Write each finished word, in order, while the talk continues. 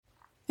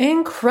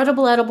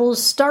Incredible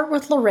edibles start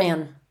with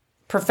Loran.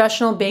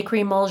 Professional bakery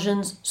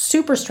emulsions,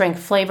 super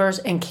strength flavors,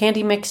 and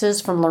candy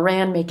mixes from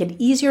Loran make it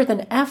easier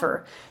than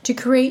ever to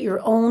create your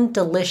own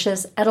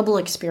delicious edible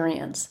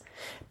experience.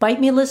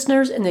 Bite Me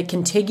listeners in the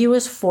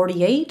contiguous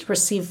 48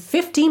 receive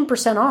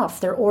 15%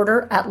 off their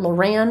order at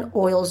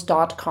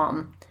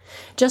LoranOils.com.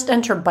 Just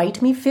enter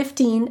Bite Me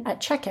 15 at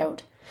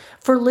checkout.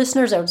 For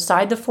listeners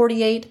outside the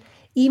 48,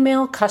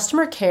 email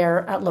customer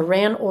care at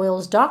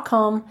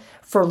LoranOils.com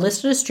for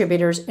list of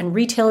distributors and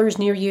retailers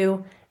near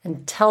you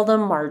and tell them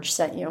Marge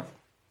sent you.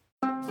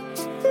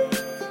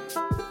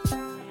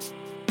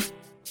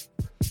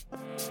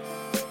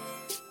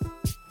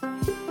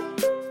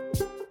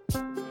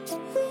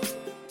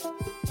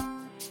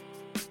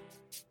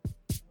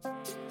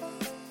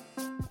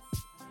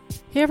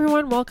 Hey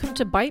everyone, welcome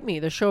to Bite Me,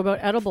 the show about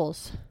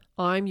edibles.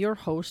 I'm your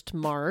host,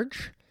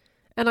 Marge,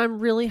 and I'm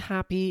really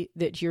happy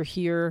that you're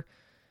here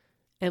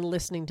and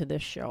listening to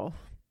this show.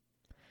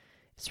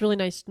 It's really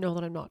nice to know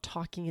that I'm not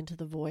talking into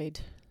the void.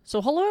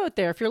 So hello out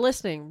there, if you're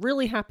listening,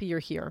 really happy you're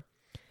here.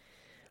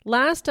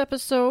 Last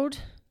episode,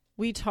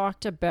 we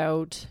talked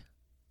about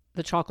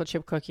the chocolate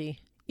chip cookie.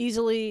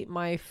 Easily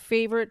my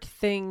favorite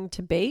thing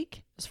to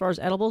bake as far as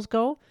edibles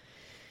go.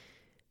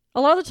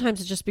 A lot of the times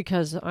it's just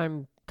because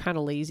I'm kind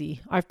of lazy.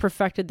 I've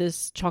perfected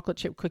this chocolate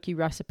chip cookie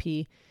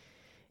recipe.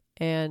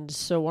 And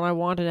so when I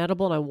want an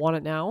edible and I want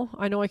it now,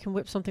 I know I can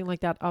whip something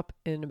like that up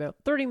in about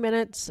 30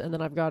 minutes. And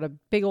then I've got a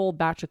big old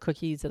batch of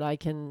cookies that I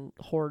can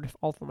hoard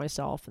all for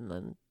myself and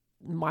then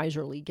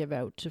miserly give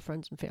out to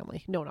friends and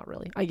family. No, not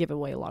really. I give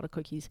away a lot of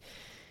cookies.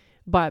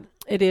 But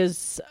it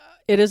is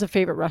a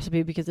favorite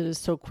recipe because it is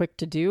so quick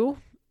to do.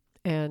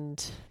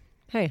 And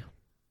hey,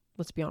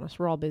 let's be honest,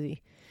 we're all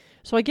busy.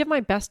 So I give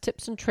my best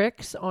tips and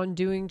tricks on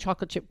doing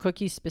chocolate chip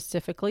cookies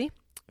specifically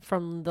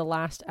from the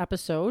last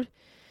episode.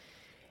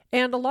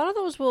 And a lot of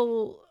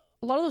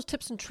those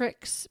tips and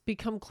tricks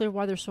become clear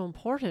why they're so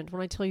important when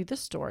I tell you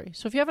this story.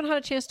 So if you haven't had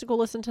a chance to go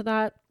listen to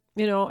that,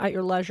 at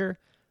your leisure,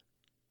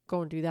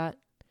 go and do that.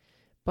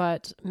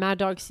 But Mad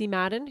Dog C.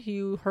 Madden, who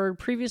you heard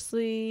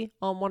previously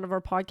on one of our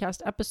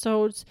podcast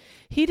episodes,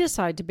 he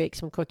decided to bake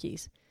some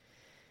cookies.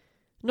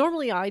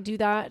 Normally I do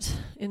that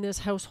in this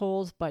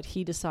household, but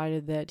he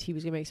decided that he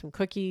was going to make some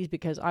cookies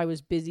because I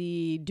was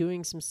busy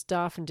doing some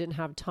stuff and didn't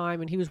have time,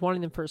 and he was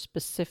wanting them for a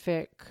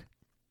specific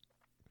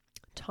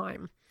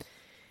time.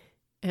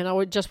 And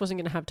I just wasn't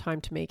going to have time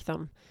to make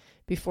them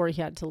before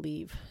he had to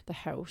leave the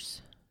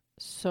house.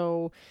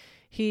 So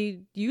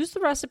he used the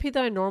recipe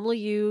that I normally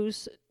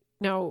use.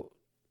 Now,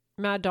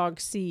 Mad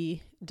Dog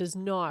C does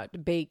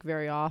not bake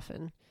very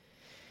often.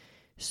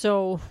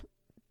 So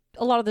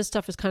a lot of this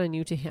stuff is kind of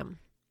new to him.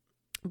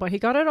 But he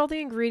got out all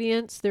the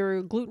ingredients. They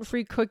were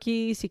gluten-free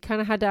cookies. He kind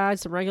of had to add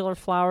some regular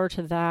flour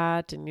to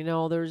that. And,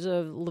 there's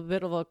a little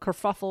bit of a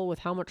kerfuffle with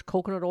how much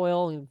coconut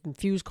oil and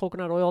infused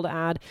coconut oil to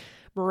add.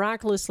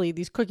 Miraculously,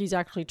 these cookies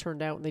actually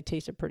turned out and they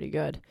tasted pretty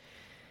good.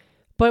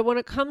 But when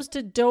it comes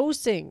to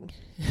dosing,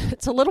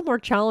 it's a little more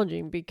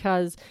challenging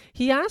because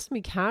he asked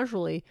me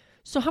casually,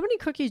 so how many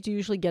cookies do you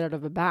usually get out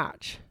of a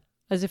batch?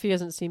 As if he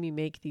hasn't seen me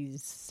make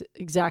these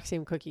exact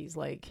same cookies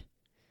like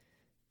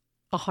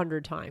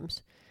 100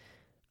 times.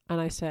 And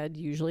I said,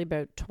 usually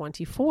about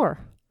 24.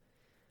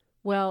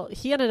 Well,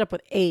 he ended up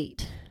with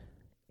 8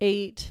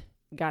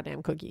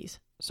 goddamn cookies.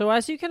 So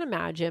as you can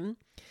imagine,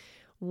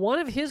 one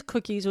of his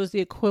cookies was the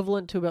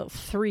equivalent to about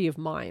 3 of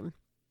mine.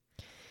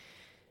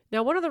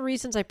 Now, one of the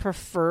reasons I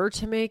prefer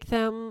to make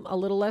them a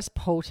little less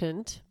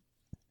potent,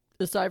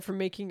 aside from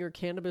making your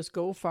cannabis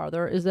go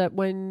farther, is that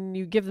when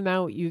you give them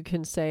out, you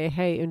can say,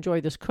 hey,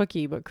 enjoy this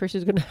cookie. But Chris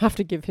is going to have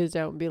to give his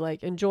out and be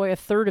like, enjoy a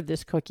third of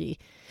this cookie.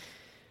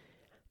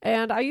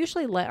 And I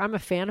usually I'm a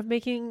fan of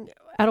making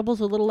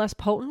edibles a little less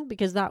potent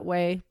because that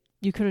way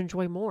you can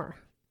enjoy more.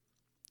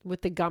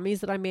 With the gummies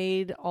that I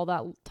made all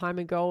that time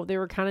ago, they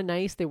were kind of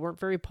nice. They weren't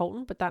very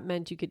potent, but that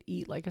meant you could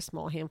eat like a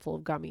small handful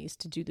of gummies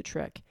to do the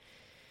trick.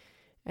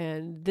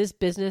 And this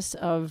business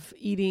of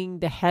eating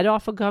the head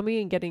off a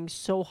gummy and getting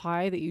so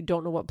high that you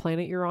don't know what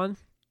planet you're on,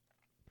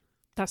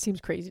 that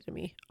seems crazy to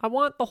me. I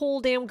want the whole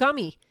damn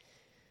gummy.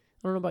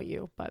 I don't know about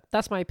you, but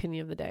that's my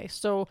opinion of the day.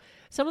 So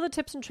some of the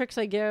tips and tricks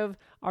I give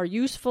are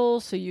useful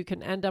so you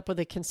can end up with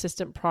a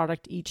consistent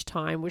product each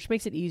time, which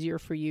makes it easier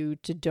for you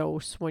to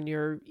dose when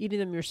you're eating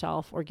them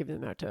yourself or giving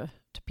them out to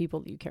people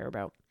that you care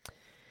about.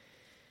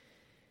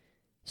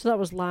 So that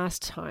was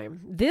last time.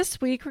 This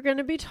week, we're going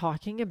to be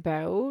talking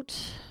about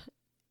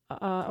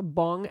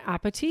Bon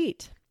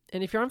Appetit.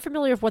 And if you're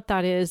unfamiliar with what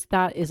that is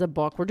a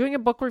book. We're doing a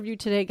book review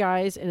today,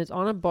 guys, and it's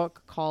on a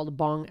book called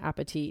Bon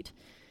Appetit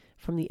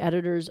from the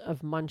editors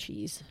of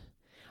Munchies.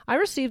 I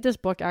received this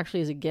book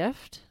actually as a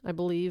gift, I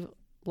believe,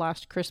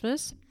 last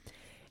Christmas.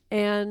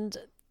 And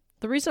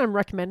the reason I'm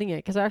recommending it,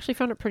 because I actually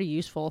found it pretty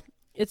useful.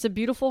 It's a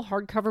beautiful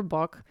hardcover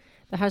book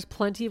that has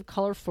plenty of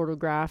color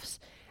photographs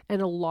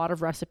and a lot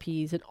of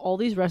recipes. And all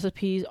these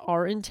recipes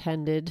are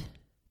intended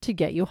to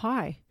get you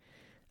high.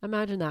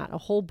 Imagine that, a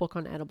whole book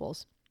on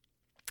edibles.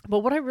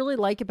 But what I really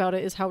like about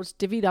it is how it's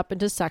divvied up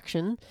into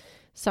sections.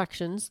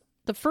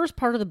 the first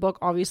part of the book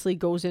obviously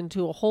goes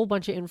into a whole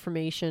bunch of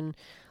information,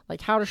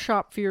 like how to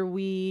shop for your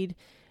weed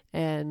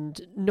and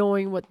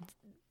knowing what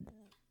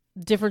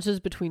differences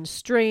between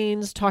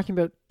strains, talking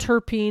about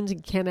terpenes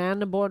and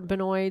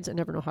cannabinoids. I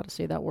never know how to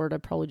say that word. I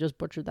probably just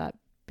butchered that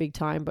big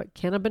time, but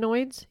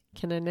cannabinoids?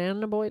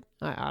 Cannabinoid?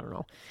 I don't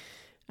know.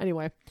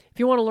 Anyway, if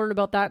you want to learn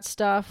about that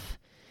stuff,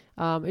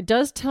 it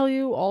does tell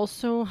you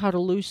also how to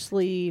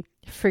loosely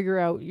figure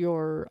out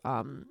your,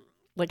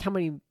 like how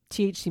many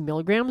THC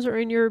milligrams are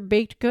in your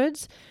baked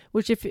goods,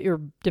 which if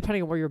you're,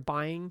 depending on where you're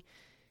buying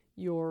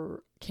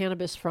your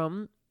cannabis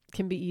from,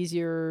 can be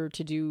easier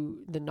to do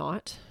than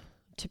not.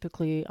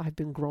 Typically, I've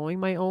been growing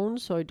my own,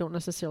 so I don't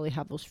necessarily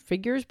have those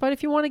figures, but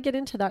if you want to get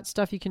into that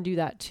stuff, you can do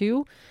that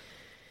too.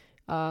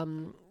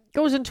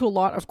 Goes into a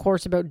lot, of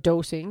course, about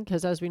dosing,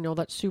 because as we know,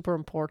 that's super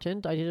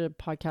important. I did a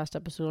podcast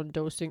episode on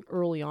dosing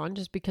early on,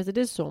 just because it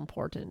is so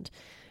important.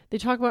 They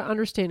talk about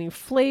understanding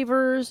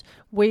flavors,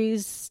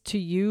 ways to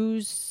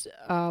use,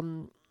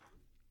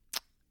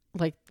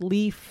 like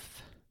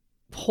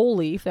whole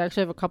leaf. They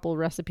actually have a couple of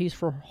recipes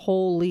for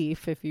whole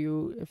leaf if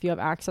you have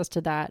access to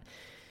that.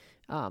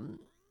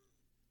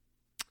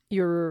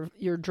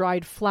 Your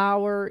dried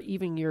flour,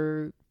 even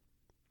your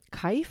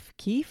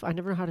keef. I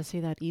never know how to say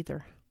that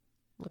either.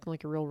 Looking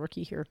like a real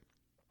rookie here.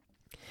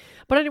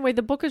 But anyway,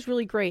 the book is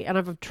really great, and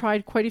I've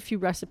tried quite a few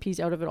recipes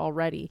out of it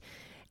already.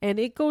 And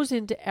it goes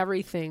into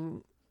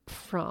everything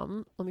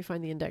from, let me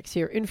find the index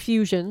here,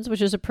 infusions,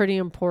 which is a pretty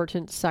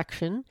important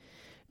section,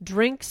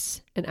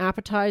 drinks and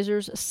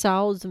appetizers,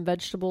 salads and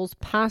vegetables,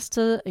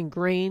 pasta and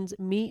grains,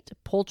 meat,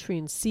 poultry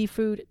and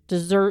seafood,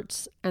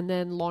 desserts, and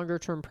then longer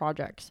term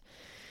projects.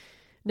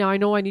 Now, I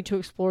know I need to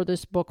explore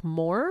this book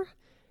more.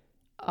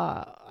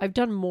 I've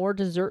done more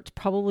desserts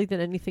probably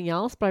than anything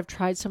else, but I've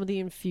tried some of the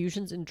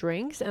infusions and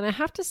drinks, and I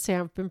have to say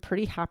I've been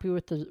pretty happy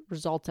with the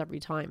results every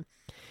time.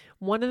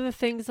 One of the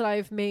things that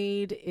I've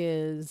made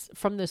is,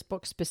 from this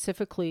book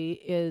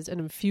specifically, is an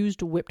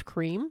infused whipped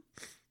cream.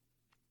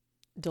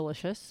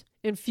 Delicious.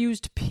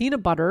 Infused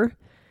peanut butter.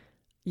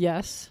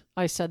 Yes,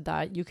 I said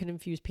that. You can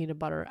infuse peanut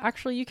butter.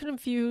 Actually, you can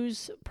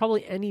infuse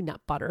probably any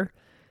nut butter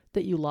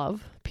that you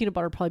love. Peanut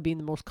butter probably being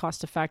the most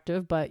cost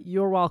effective, but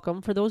you're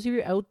welcome. For those of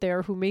you out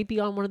there who may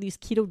be on one of these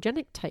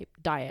ketogenic type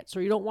diets,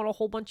 or you don't want a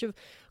whole bunch of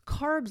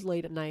carbs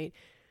late at night,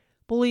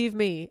 believe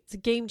me, it's a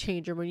game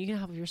changer when you can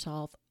have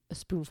yourself a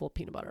spoonful of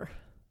peanut butter.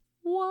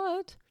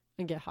 What?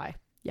 And get high.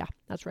 Yeah,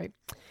 that's right.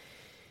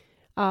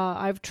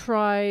 I've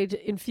tried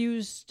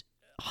infused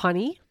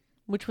honey,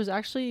 which was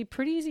actually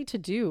pretty easy to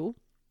do,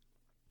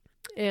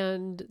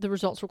 and the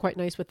results were quite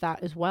nice with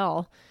that as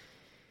well.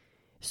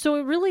 So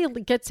it really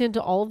gets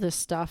into all of this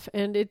stuff,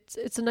 and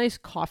it's a nice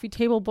coffee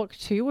table book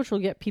too, which will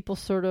get people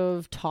sort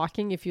of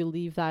talking if you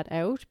leave that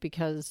out,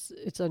 because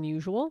it's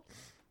unusual.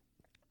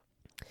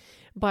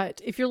 But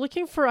if you're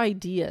looking for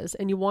ideas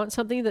and you want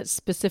something that's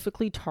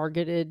specifically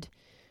targeted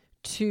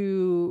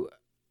to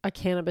a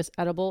cannabis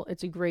edible,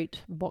 it's a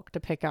great book to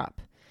pick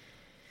up.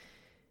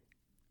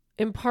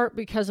 In part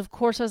because, of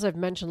course, as I've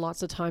mentioned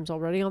lots of times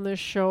already on this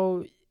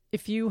show,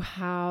 if you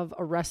have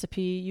a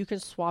recipe, you can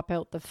swap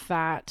out the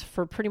fat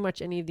for pretty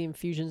much any of the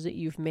infusions that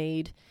you've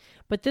made.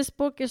 But this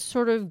book is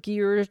sort of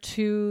geared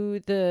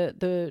to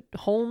the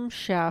home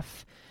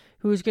chef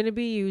who's going to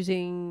be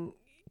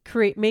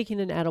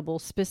making an edible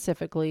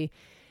specifically.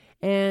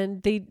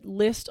 And they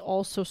list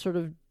also sort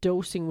of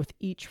dosing with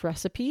each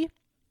recipe.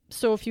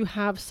 So if you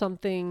have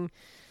something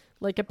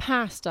like a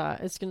pasta,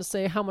 it's going to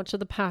say how much of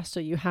the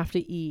pasta you have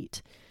to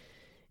eat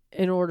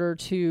in order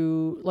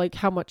to, like,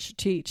 how much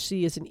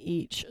THC is in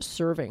each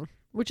serving,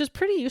 which is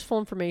pretty useful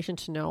information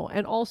to know.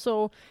 And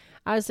also,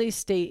 as they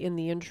state in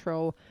the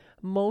intro,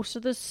 most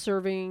of the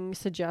serving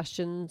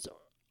suggestions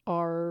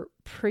are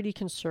pretty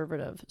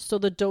conservative. So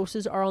the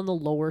doses are on the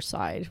lower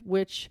side,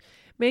 which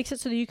makes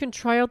it so that you can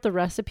try out the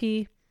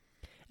recipe.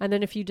 And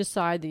then if you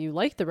decide that you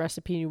like the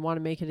recipe and you want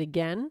to make it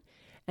again,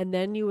 and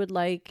then you would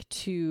like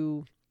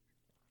to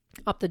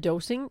up the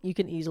dosing, you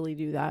can easily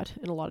do that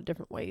in a lot of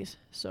different ways.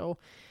 So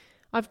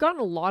I've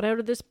gotten a lot out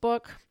of this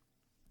book,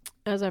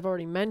 as I've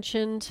already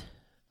mentioned.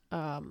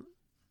 I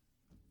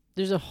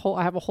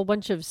have a whole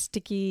bunch of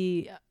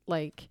sticky,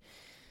 like,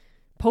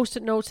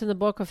 Post-it notes in the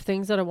book of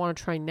things that I want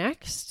to try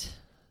next.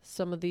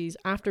 Some of these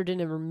after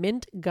dinner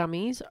mint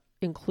gummies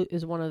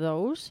is one of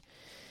those.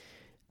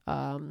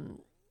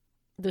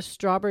 The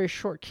strawberry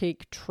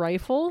shortcake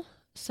trifle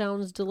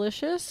sounds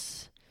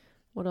delicious.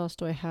 What else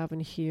do I have in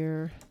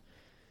here?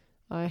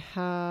 I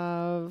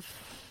have...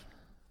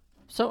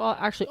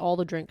 actually all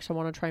the drinks I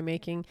want to try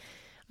making.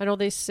 I know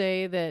they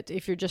say that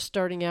if you're just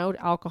starting out,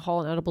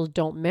 alcohol and edibles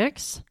don't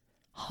mix.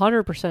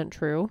 100%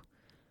 true.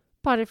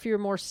 But if you're a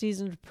more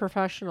seasoned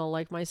professional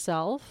like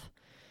myself,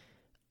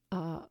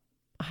 I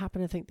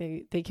happen to think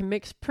they can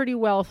mix pretty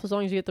well as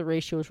long as you get the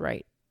ratios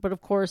right. But of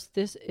course,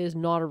 this is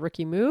not a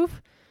rookie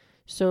move,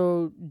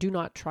 so do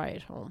not try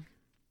at home.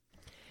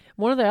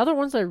 One of the other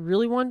ones I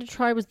really wanted to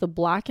try was the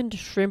blackened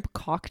shrimp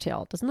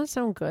cocktail. Doesn't that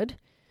sound good?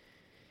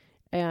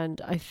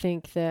 And I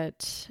think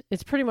that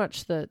it's pretty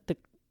much the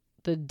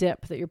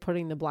dip that you're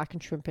putting the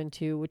blackened shrimp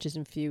into, which is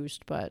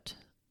infused, but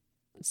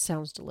it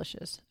sounds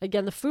delicious.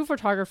 Again, the food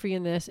photography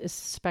in this is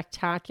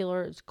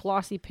spectacular. It's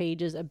glossy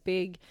pages, a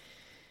big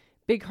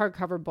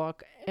hardcover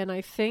book, and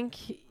I think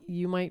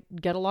you might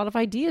get a lot of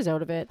ideas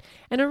out of it.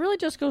 And it really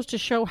just goes to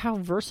show how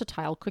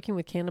versatile cooking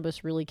with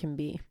cannabis really can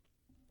be.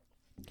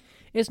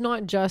 It's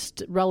not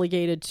just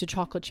relegated to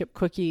chocolate chip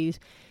cookies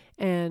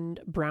and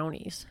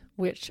brownies,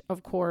 which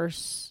of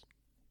course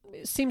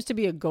seems to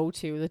be a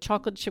go-to. The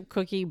chocolate chip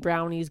cookie,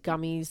 brownies,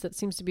 gummies, that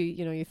seems to be,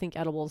 you think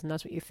edibles and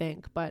that's what you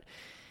think. But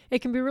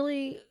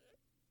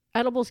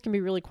edibles can be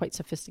really quite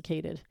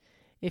sophisticated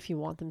if you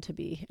want them to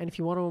be. And if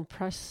you want to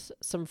impress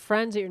some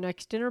friends at your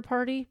next dinner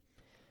party,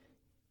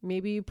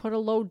 maybe you put a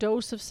low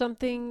dose of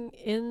something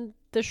in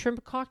the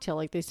shrimp cocktail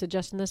like they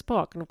suggest in this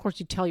book. And of course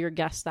you tell your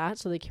guests that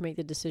so they can make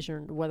the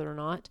decision whether or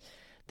not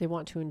they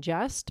want to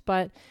ingest.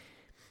 But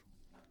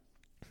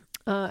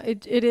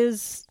it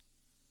is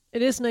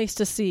nice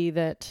to see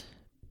that,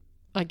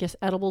 I guess,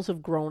 edibles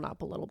have grown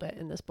up a little bit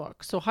in this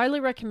book. So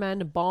highly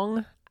recommend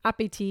Bon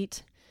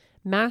Appetit,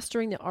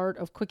 Mastering the Art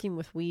of Cooking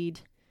with Weed,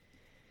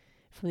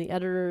 from the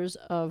editors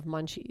of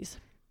Munchies.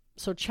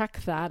 So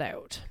check that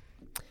out.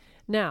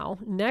 Now,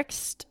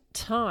 next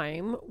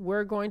time,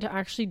 we're going to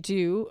actually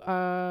do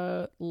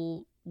a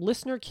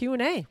listener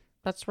Q&A.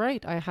 That's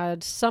right. I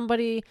had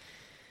somebody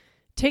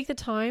take the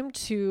time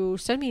to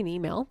send me an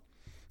email,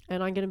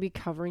 and I'm going to be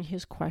covering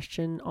his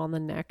question on the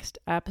next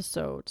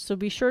episode. So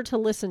be sure to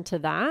listen to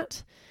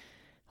that.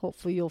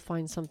 Hopefully you'll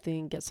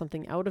get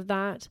something out of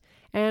that.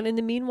 And in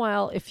the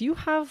meanwhile, if you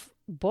have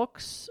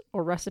books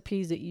or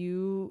recipes that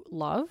you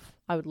love,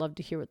 I would love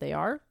to hear what they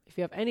are. If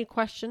you have any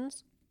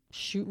questions,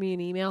 shoot me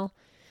an email.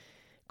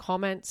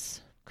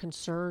 Comments,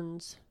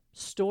 concerns,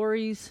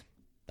 stories,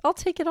 I'll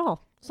take it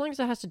all, as long as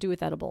it has to do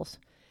with edibles.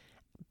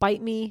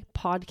 Bite Me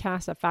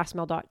podcast at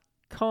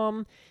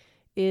fastmail.com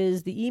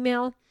is the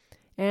email.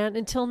 And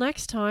until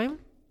next time,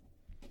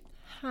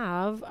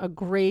 have a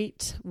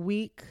great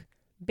week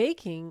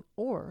baking,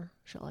 or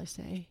shall I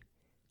say,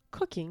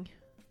 cooking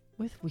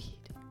with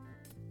weed.